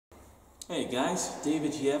Hey guys,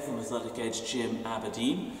 David here from Athletic Edge Gym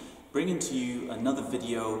Aberdeen, bringing to you another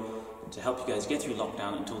video to help you guys get through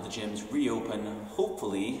lockdown until the gyms reopen,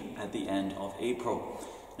 hopefully at the end of April.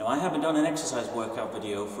 Now I haven't done an exercise workout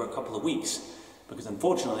video for a couple of weeks because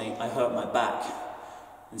unfortunately I hurt my back.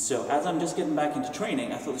 And so as I'm just getting back into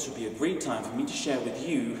training, I thought this would be a great time for me to share with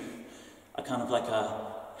you a kind of like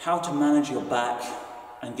a how to manage your back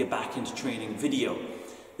and get back into training video.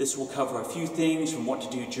 This will cover a few things from what to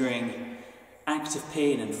do during active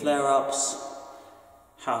pain and flare-ups,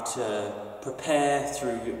 how to prepare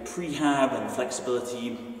through prehab and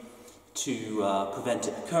flexibility to prevent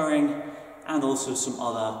it occurring, and also some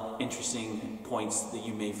other interesting points that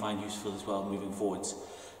you may find useful as well moving forwards.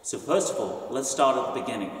 So first of all, let's start at the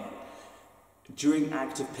beginning. During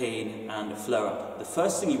active pain and flare-up, the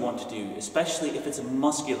first thing you want to do, especially if it's a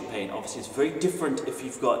muscular pain, obviously it's very different if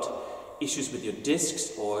you've got issues with your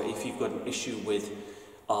discs or if you've got an issue with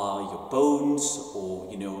your bones or,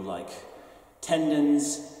 like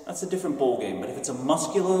tendons. That's a different ball game. But if it's a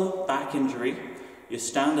muscular back injury, your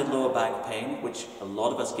standard lower back pain, which a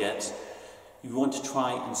lot of us get, you want to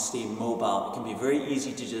try and stay mobile. It can be very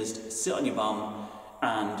easy to just sit on your bum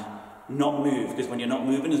and not move, because when you're not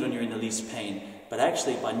moving is when you're in the least pain. But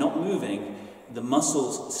actually, by not moving, the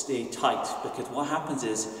muscles stay tight, because what happens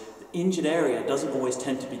is the injured area doesn't always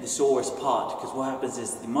tend to be the sorest part, because what happens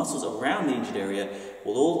is the muscles around the injured area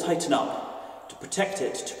will all tighten up to protect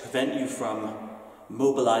it, to prevent you from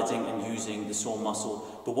mobilizing and using the sore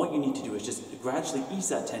muscle. But what you need to do is just gradually ease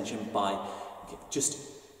that tension by just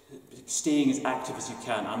staying as active as you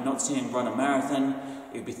can. I'm not saying run a marathon.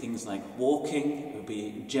 It would be things like walking, it would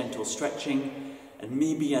be gentle stretching, and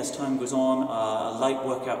maybe as time goes on, a light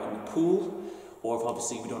workout in the pool, or if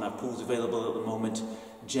obviously we don't have pools available at the moment,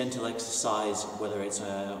 gentle exercise, whether it's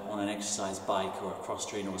on an exercise bike or a cross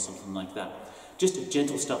trainer or something like that. Just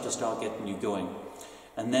gentle stuff to start getting you going.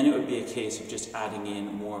 And then it would be a case of just adding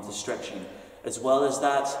in more of the stretching. As well as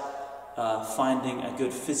that, finding a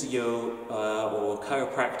good physio or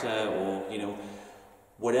chiropractor or,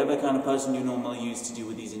 whatever kind of person you normally use to deal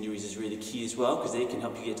with these injuries is really key as well, because they can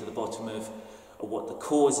help you get to the bottom of what the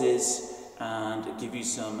cause is and give you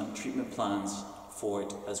some treatment plans for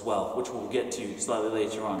it as well, which we'll get to slightly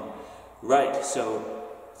later on. Right, so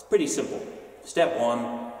it's pretty simple. Step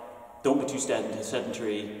one, don't be too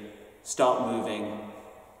sedentary, start moving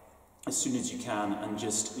as soon as you can and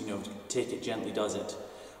just, take it gently does it.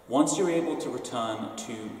 Once you're able to return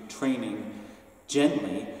to training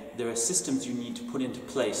gently, there are systems you need to put into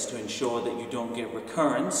place to ensure that you don't get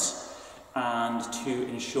recurrence and to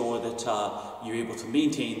ensure that you're able to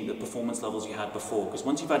maintain the performance levels you had before. Because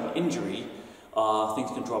once you've had an injury,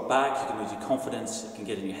 things can drop back, you can lose your confidence, it can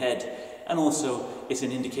get in your head, and also it's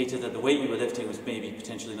an indicator that the weight you were lifting was maybe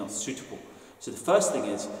potentially not suitable. So the first thing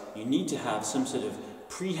is you need to have some sort of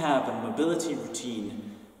prehab and mobility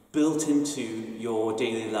routine built into your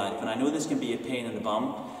daily life. And I know this can be a pain in the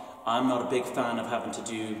bum. I'm not a big fan of having to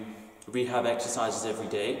do rehab exercises every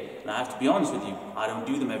day, and I have to be honest with you, I don't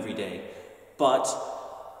do them every day, but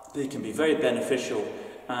they can be very beneficial.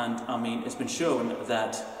 And it's been shown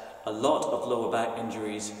that a lot of lower back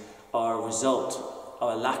injuries are a result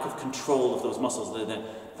of a lack of control of those muscles. The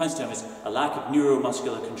fancy term is a lack of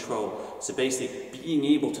neuromuscular control. So basically being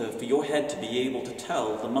able to, for your head to be able to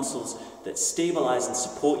tell the muscles that stabilize and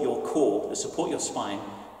support your core, that support your spine,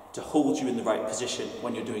 to hold you in the right position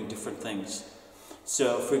when you're doing different things.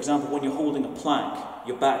 So for example, when you're holding a plank,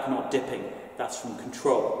 your back not dipping, that's from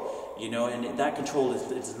control, and that control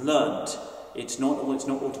is learned. It's not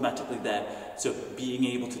automatically there. So being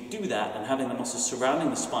able to do that and having the muscles surrounding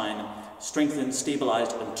the spine strengthened,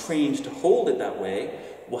 stabilized and trained to hold it that way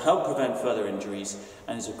will help prevent further injuries,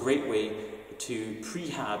 and is a great way to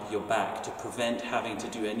prehab your back to prevent having to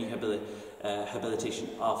do any rehabilitation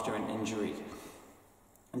after an injury.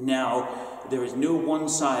 Now, there is no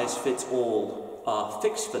one-size-fits-all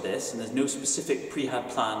fix for this, and there's no specific prehab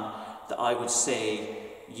plan that I would say,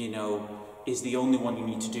 is the only one you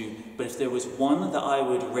need to do. But if there was one that I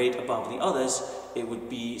would rate above the others, it would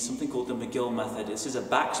be something called the McGill method. This is a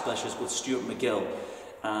back specialist called Stuart McGill,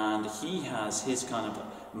 and he has his kind of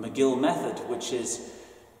McGill method, which is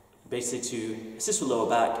basically to assist with lower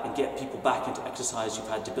back and get people back into exercise who've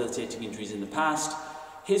had debilitating injuries in the past.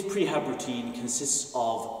 His prehab routine consists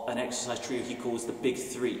of an exercise trio he calls the Big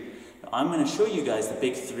Three. Now, I'm going to show you guys the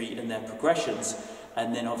Big Three and their progressions,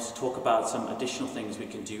 and then obviously talk about some additional things we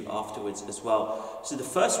can do afterwards as well. So the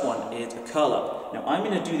first one is a curl up. Now I'm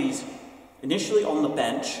going to do these initially on the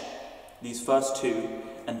bench, these first two,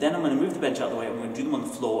 and then I'm going to move the bench out of the way. I'm going to do them on the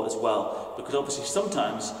floor as well, because obviously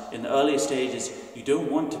sometimes in the earlier stages you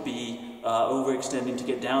don't want to be overextending to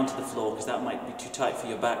get down to the floor, because that might be too tight for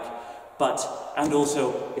your back. And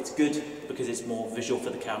also it's good because it's more visual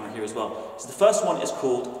for the camera here as well. So the first one is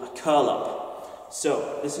called a curl up.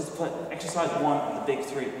 So this is exercise one of the big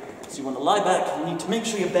three. So you want to lie back, you need to make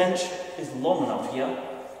sure your bench is long enough here.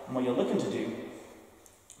 And what you're looking to do,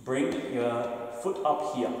 bring your foot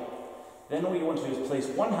up here. Then what you want to do is place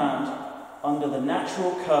one hand under the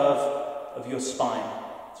natural curve of your spine.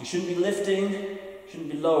 So you shouldn't be lifting,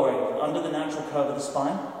 shouldn't be lowering, under the natural curve of the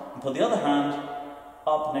spine. And put the other hand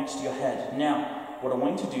up next to your head. Now, what I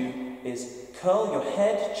want you to do is curl your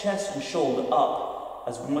head, chest and shoulder up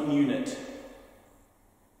as one unit,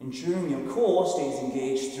 ensuring your core stays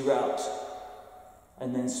engaged throughout,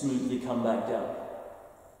 and then smoothly come back down.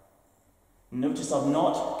 Notice I'm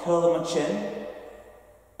not curling my chin,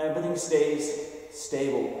 everything stays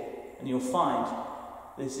stable, and you'll find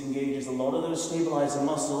this engages a lot of those stabilizing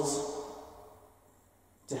muscles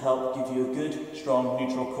to help give you a good, strong,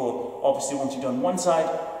 neutral core. Obviously, once you've done one side,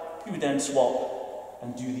 you would then swap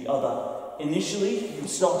and do the other. Initially, you would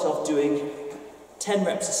start off doing 10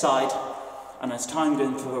 reps a side, and as time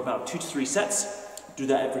goes for about 2 to 3 sets, do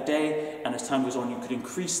that every day, and as time goes on, you could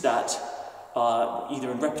increase that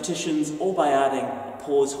either in repetitions or by adding a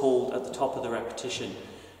pause hold at the top of the repetition.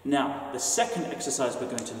 Now, the second exercise we're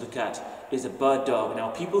going to look at is a bird dog. Now,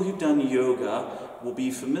 people who've done yoga will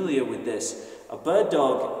be familiar with this. A bird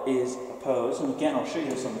dog is a pose, and again, I'll show you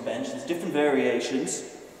this on the bench. There's different variations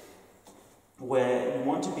where you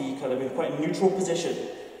want to be kind of in quite a neutral position.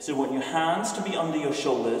 So you want your hands to be under your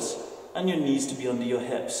shoulders and your knees to be under your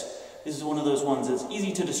hips. This is one of those ones that's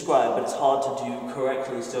easy to describe, but it's hard to do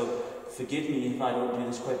correctly, so forgive me if I don't do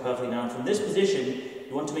this quite perfectly. Now, from this position,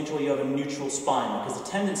 you want to make sure you have a neutral spine, because the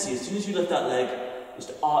tendency, as soon as you lift that leg, is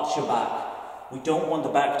to arch your back. We don't want the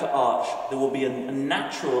back to arch. There will be a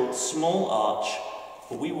natural small arch,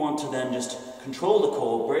 but we want to then just control the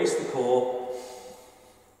core, brace the core,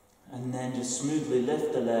 and then just smoothly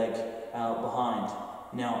lift the leg out behind.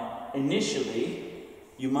 Now, initially,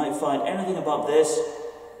 you might find anything above this,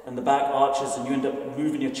 and the back arches, and you end up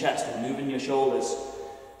moving your chest or moving your shoulders.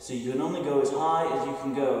 So you can only go as high as you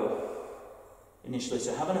can go initially.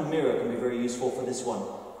 So having a mirror can be very useful for this one.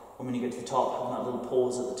 When you get to the top, having that little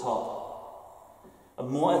pause at the top. A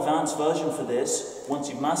more advanced version for this, once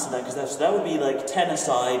you've mastered that, because that would be like 10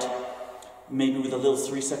 aside, maybe with a little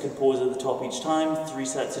 3-second pause at the top each time. 3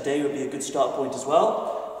 sets a day would be a good start point as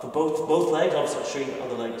well. For both legs, obviously I'll show you the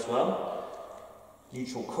other leg as well.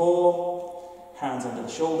 Neutral core, hands under the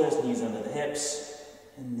shoulders, knees under the hips,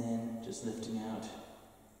 and then just lifting out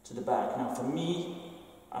to the back. Now for me,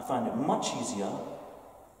 I find it much easier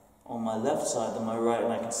on my left side than my right,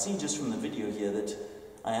 and I can see just from the video here that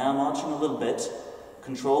I am arching a little bit.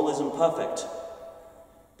 Control isn't perfect,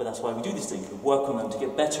 but that's why we do these things. We work on them to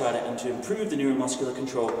get better at it and to improve the neuromuscular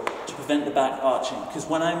control to prevent the back arching. Because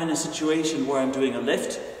when I'm in a situation where I'm doing a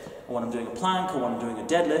lift, or when I'm doing a plank, or when I'm doing a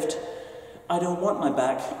deadlift, I don't want my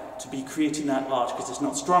back to be creating that arch because it's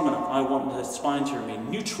not strong enough. I want the spine to remain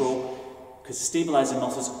neutral because the stabilizing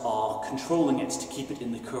muscles are controlling it to keep it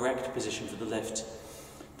in the correct position for the lift.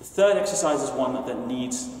 The third exercise is one that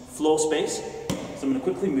needs floor space. So I'm going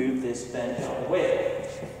to quickly move this bench out of the way.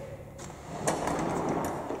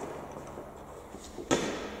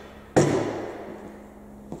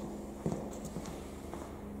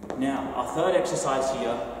 Now, our third exercise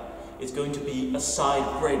here is going to be a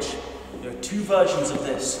side bridge. There are 2 versions of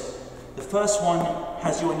this. The first one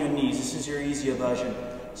has you on your knees. This is your easier version.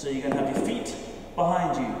 So you're going to have your feet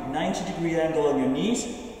behind you, 90-degree angle on your knees,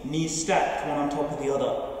 knees stacked one on top of the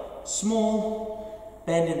other. Small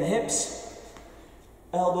bend in the hips,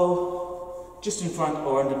 elbow just in front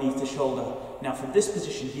or underneath the shoulder. Now from this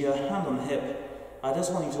position here, hand on the hip, I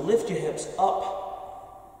just want you to lift your hips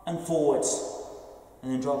up and forwards,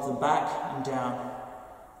 and then drop them back and down,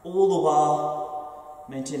 all the while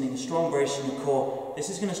maintaining a strong brace in the core. This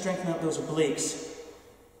is going to strengthen up those obliques.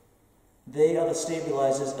 They are the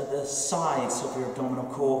stabilizers at the sides of your abdominal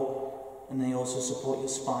core, and they also support your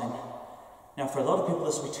spine. Now for a lot of people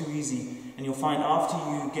this will be too easy, and you'll find after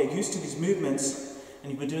you get used to these movements, and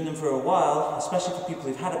you've been doing them for a while, especially for people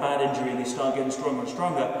who've had a bad injury and they start getting stronger and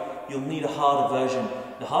stronger, you'll need a harder version.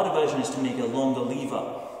 The harder version is to make a longer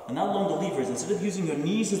lever. And that longer lever is, instead of using your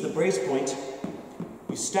knees as the brace point,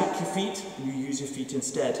 you stack your feet and you use your feet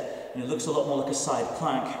instead. And it looks a lot more like a side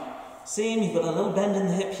plank. Same, you've got a little bend in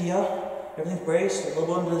the hip here, everything's braced, a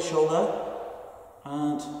little under the shoulder,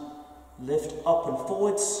 and lift up and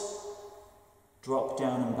forwards, drop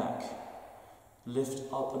down and back. Lift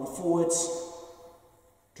up and forwards,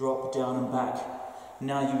 drop down and back.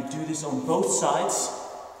 Now you would do this on both sides.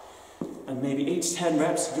 and maybe 8 to 10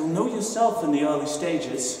 reps, you'll know yourself in the early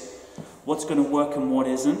stages what's going to work and what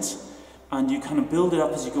isn't, and you kind of build it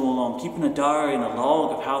up as you go along. Keeping a diary and a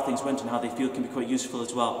log of how things went and how they feel can be quite useful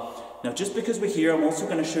as well. Now, just because we're here, I'm also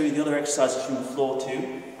going to show you the other exercises from the floor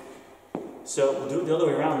too. So we'll do it the other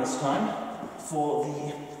way around this time. For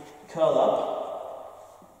the curl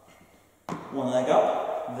up, one leg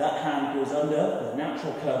up, that hand goes under the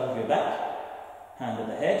natural curve of your back, hand at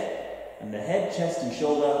the head, and the head, chest and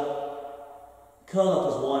shoulder curl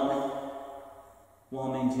up as one,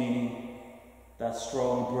 while maintaining that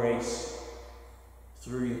strong brace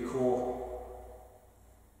through your core.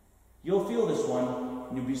 You'll feel this one,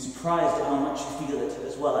 and you'll be surprised at how much you feel it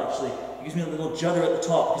as well, actually. It gives me a little judder at the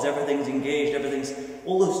top because everything's engaged,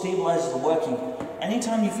 all those stabilizers are working.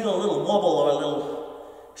 Anytime you feel a little wobble or a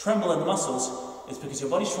little tremble in the muscles, it's because your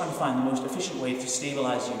body's trying to find the most efficient way to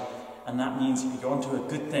stabilize you, and that means you're onto a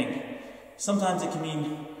good thing. Sometimes it can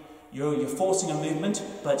mean you're forcing a movement,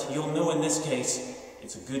 but you'll know in this case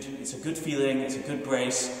it's a good feeling, it's a good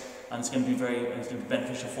brace, and it's going to be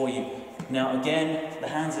beneficial for you. Now again, the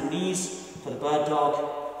hands and knees for the bird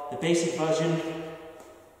dog, the basic version,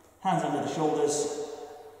 hands under the shoulders,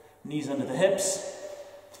 knees under the hips,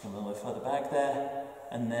 a little bit further back there,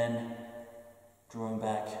 and then drawing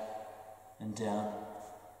back and down.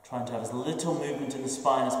 Trying to have as little movement in the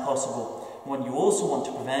spine as possible. What you also want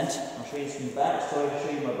to prevent, I'll show you from the back, sorry to show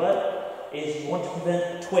you my butt, is you want to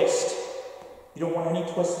prevent twist. You don't want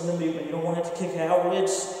any twist in the movement, you don't want it to kick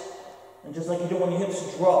outwards, and just like you don't want your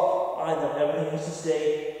hips to drop either, everything needs to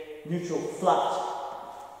stay neutral, flat.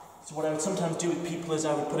 So what I would sometimes do with people is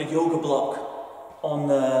I would put a yoga block on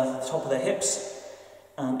the top of their hips,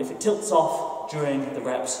 and if it tilts off during the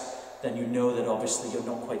reps, then you know that obviously you're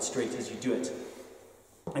not quite straight as you do it.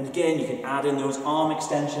 And again, you can add in those arm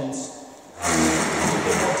extensions. It's a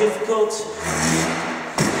bit more difficult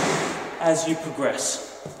as you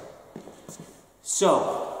progress.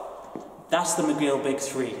 So, that's the McGill Big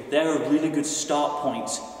Three. They're a really good start point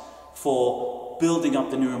for building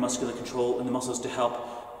up the neuromuscular control and the muscles to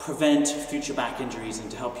help prevent future back injuries and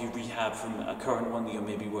to help you rehab from a current one that you're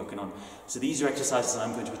maybe working on. So these are exercises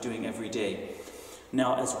I'm going to be doing every day.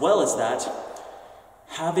 Now, as well as that,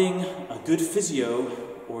 having a good physio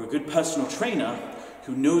or a good personal trainer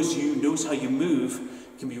who knows you, knows how you move,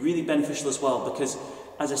 can be really beneficial as well, because,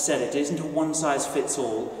 as I said, it isn't a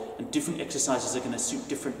one-size-fits-all, and different exercises are going to suit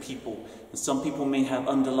different people. And some people may have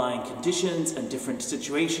underlying conditions and different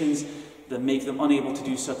situations that make them unable to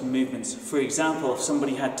do certain movements. For example, if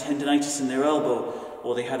somebody had tendinitis in their elbow,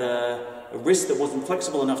 or they had a wrist that wasn't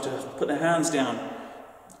flexible enough to put their hands down,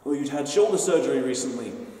 or you'd had shoulder surgery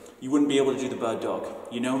recently, you wouldn't be able to do the bird dog,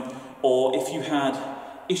 you know? Or if you had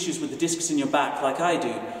issues with the discs in your back like I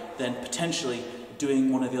do, then potentially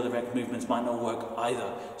doing one of the other rec movements might not work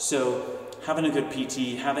either. So having a good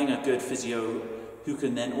PT, having a good physio who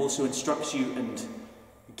can then also instruct you and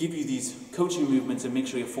give you these coaching movements and make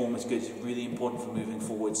sure your form is good is really important for moving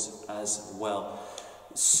forwards as well.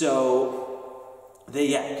 So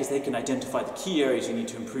because they can identify the key areas you need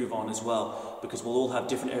to improve on as well, because we'll all have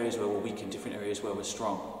different areas where we're weak and different areas where we're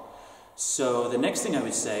strong. So the next thing I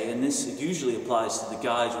would say, and this usually applies to the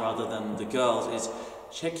guys rather than the girls, is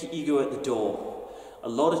check your ego at the door. A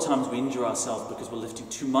lot of times we injure ourselves because we're lifting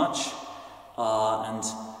too much, and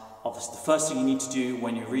obviously the first thing you need to do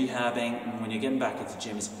when you're rehabbing and when you're getting back into the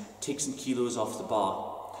gym is take some kilos off the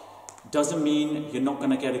bar. Doesn't mean you're not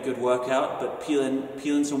going to get a good workout, but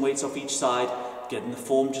peeling some weights off each side, getting the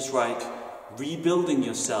form just right, rebuilding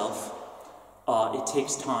yourself, it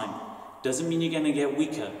takes time. Doesn't mean you're going to get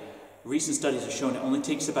weaker. Recent studies have shown it only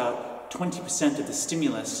takes about 20% of the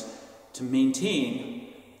stimulus to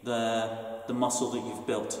maintain the muscle that you've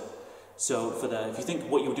built. So if you think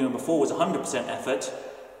what you were doing before was 100% effort,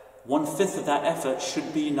 1/5 of that effort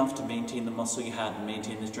should be enough to maintain the muscle you had and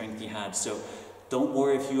maintain the strength you had. So don't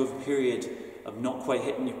worry if you have a period of not quite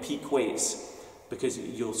hitting your peak weights, because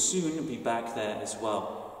you'll soon be back there as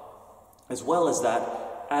well. As well as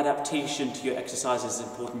that, adaptation to your exercise is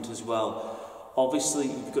important as well. Obviously,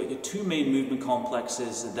 you've got your two main movement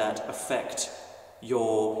complexes that affect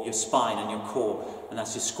your spine and your core, and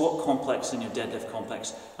that's your squat complex and your deadlift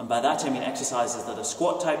complex. And by that I mean exercises that are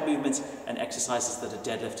squat type movements and exercises that are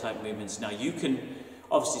deadlift type movements. Now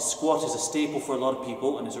obviously squat is a staple for a lot of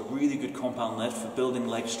people and is a really good compound lift for building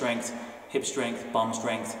leg strength, hip strength, bum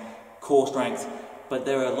strength, core strength, but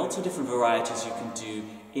there are lots of different varieties you can do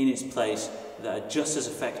in its place that are just as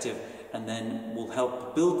effective and then will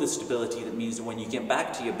help build the stability that means that when you get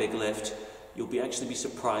back to your big lift, you'll actually be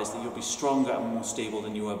surprised that you'll be stronger and more stable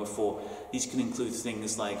than you were before. These can include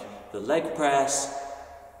things like the leg press,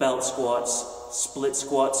 belt squats, split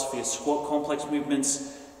squats for your squat complex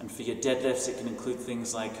movements, and for your deadlifts it can include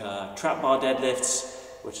things like trap bar deadlifts,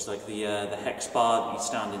 which is like the hex bar that you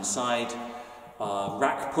stand inside,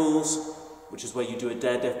 rack pulls, which is where you do a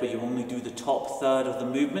deadlift but you only do the top third of the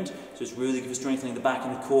movement, so it's really good for strengthening the back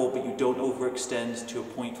and the core, but you don't overextend to a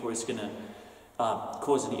point where it's going to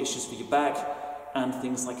cause any issues for your back, and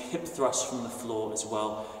things like hip thrusts from the floor as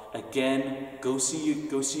well. Again, go see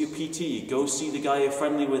your PT, go see the guy you're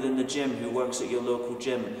friendly with in the gym who works at your local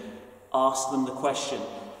gym. Ask them the question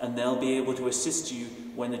and they'll be able to assist you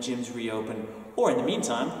when the gyms reopen. Or in the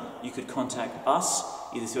meantime, you could contact us,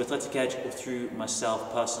 either through Athletic Edge or through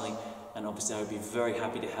myself personally, and obviously I would be very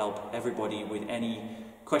happy to help everybody with any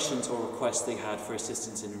questions or requests they had for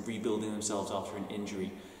assistance in rebuilding themselves after an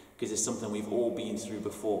injury, because it's something we've all been through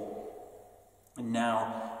before. And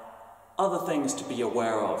now, other things to be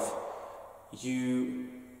aware of. You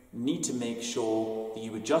need to make sure that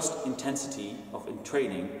you adjust intensity in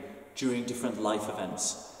training during different life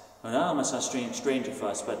events. Now that might sound strange at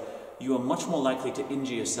first, but you are much more likely to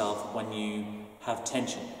injure yourself when you have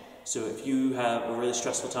tension. So if you have a really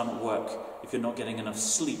stressful time at work, if you're not getting enough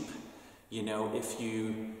sleep, you know, if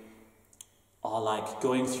you are like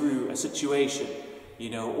going through a situation,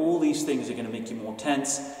 you know, all these things are going to make you more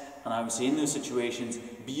tense. And I would say in those situations,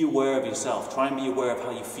 be aware of yourself. Try and be aware of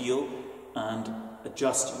how you feel and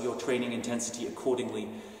adjust your training intensity accordingly.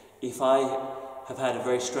 If I have had a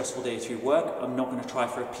very stressful day through work, I'm not going to try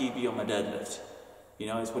for a PB on my deadlift. You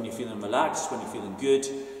know, it's when you're feeling relaxed, when you're feeling good,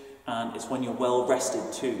 and it's when you're well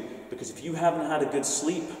rested too. Because if you haven't had a good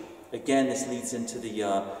sleep, again, this leads into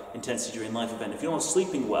the intensity during life event. If you're not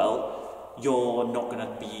sleeping well, you're not going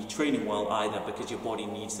to be training well either, because your body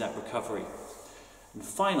needs that recovery. And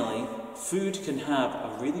finally, food can have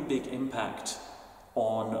a really big impact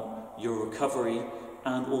on your recovery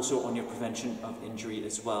and also on your prevention of injury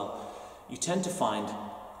as well. You tend to find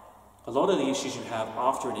a lot of the issues you have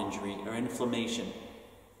after an injury are inflammation.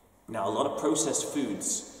 Now, a lot of processed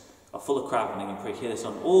foods are full of crap, and you can probably hear this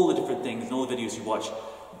on all the different things and all the videos you watch.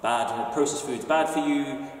 Processed foods bad for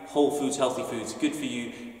you, whole foods, healthy foods good for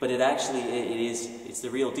you, but it's the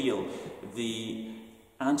real deal. The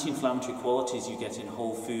anti-inflammatory qualities you get in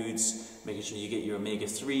whole foods, making sure you get your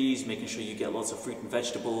omega-3s, making sure you get lots of fruit and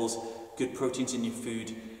vegetables, good proteins in your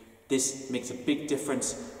food. This makes a big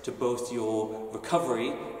difference to both your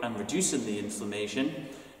recovery and reducing the inflammation,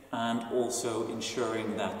 and also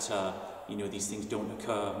ensuring that you know, these things don't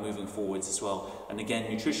occur moving forwards as well. And again,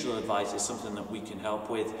 nutritional advice is something that we can help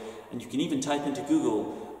with. And you can even type into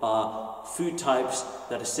Google food types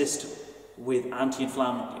that assist with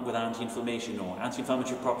anti-inflammation or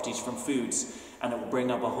anti-inflammatory properties from foods, and it will bring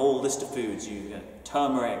up a whole list of foods. You get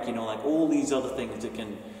turmeric, you know, like all these other things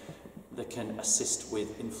that can assist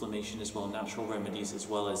with inflammation as well, natural remedies as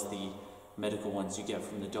well as the medical ones you get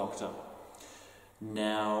from the doctor.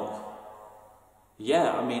 Now,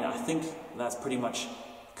 yeah, I mean, I think that's pretty much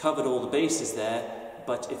covered all the bases there,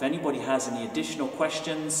 but if anybody has any additional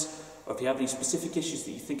questions, or if you have any specific issues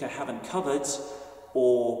that you think I haven't covered,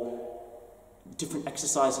 or different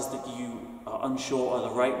exercises that you are unsure are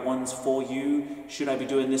the right ones for you, should I be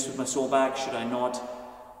doing this with my sore back, should I not,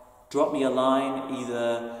 drop me a line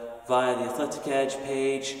either via the Athletic Edge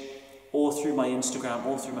page or through my Instagram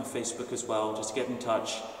or through my Facebook as well. Just get in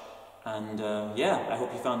touch. And yeah, I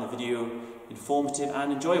hope you found the video informative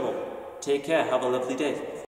and enjoyable. Take care, have a lovely day.